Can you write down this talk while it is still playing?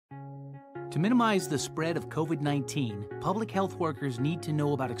To minimize the spread of COVID-19, public health workers need to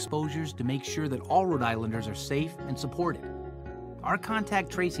know about exposures to make sure that all Rhode Islanders are safe and supported. Our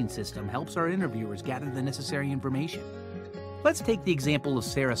contact tracing system helps our interviewers gather the necessary information. Let's take the example of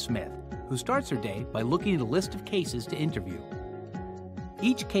Sarah Smith, who starts her day by looking at a list of cases to interview.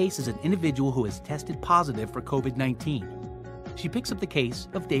 Each case is an individual who has tested positive for COVID-19. She picks up the case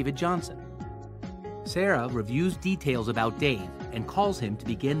of David Johnson. Sarah reviews details about Dave and calls him to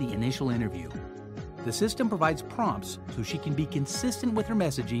begin the initial interview. The system provides prompts so she can be consistent with her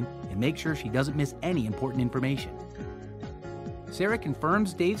messaging and make sure she doesn't miss any important information. Sarah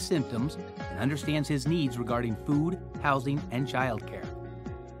confirms Dave's symptoms and understands his needs regarding food, housing, and childcare.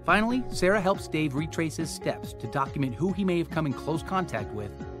 Finally, Sarah helps Dave retrace his steps to document who he may have come in close contact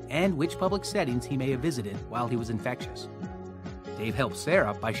with and which public settings he may have visited while he was infectious. Dave helps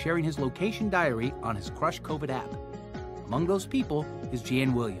Sarah by sharing his location diary on his Crush COVID app. Among those people is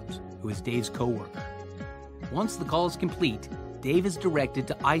Jan Williams, who is Dave's co-worker. Once the call is complete, Dave is directed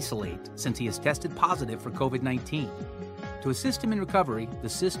to isolate since he has tested positive for COVID-19. To assist him in recovery, the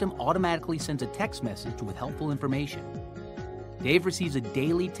system automatically sends a text message with helpful information. Dave receives a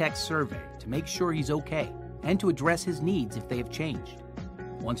daily text survey to make sure he's okay and to address his needs if they have changed.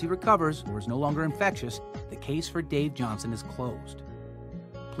 Once he recovers or is no longer infectious, the case for Dave Johnson is closed.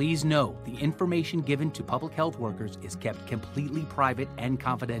 Please know the information given to public health workers is kept completely private and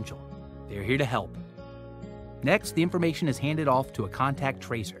confidential. They are here to help. Next, the information is handed off to a contact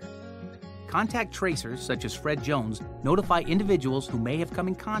tracer. Contact tracers, such as Fred Jones, notify individuals who may have come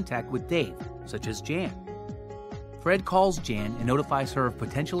in contact with Dave, such as Jan. Fred calls Jan and notifies her of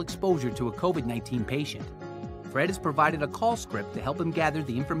potential exposure to a COVID-19 patient. Fred is provided a call script to help him gather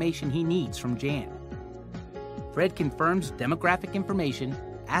the information he needs from Jan. Fred confirms demographic information,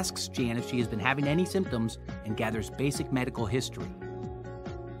 asks Jan if she has been having any symptoms, and gathers basic medical history.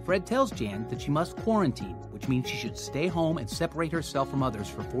 Fred tells Jan that she must quarantine, which means she should stay home and separate herself from others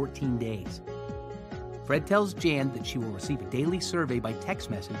for 14 days. Fred tells Jan that she will receive a daily survey by text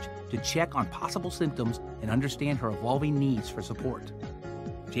message to check on possible symptoms and understand her evolving needs for support.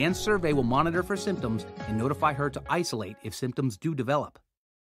 Jan's survey will monitor for symptoms and notify her to isolate if symptoms do develop.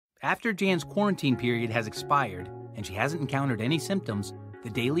 After Jan's quarantine period has expired and she hasn't encountered any symptoms, the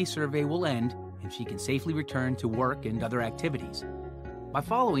daily survey will end and she can safely return to work and other activities. By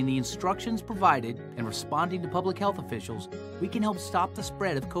following the instructions provided and responding to public health officials, we can help stop the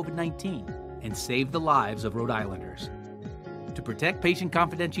spread of COVID-19 and save the lives of Rhode Islanders. To protect patient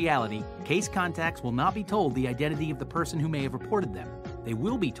confidentiality, case contacts will not be told the identity of the person who may have reported them. They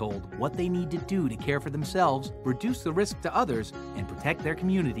will be told what they need to do to care for themselves, reduce the risk to others, and protect their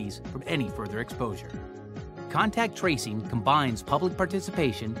communities from any further exposure. Contact tracing combines public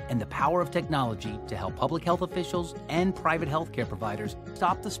participation and the power of technology to help public health officials and private healthcare providers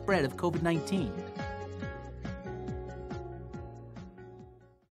stop the spread of COVID-19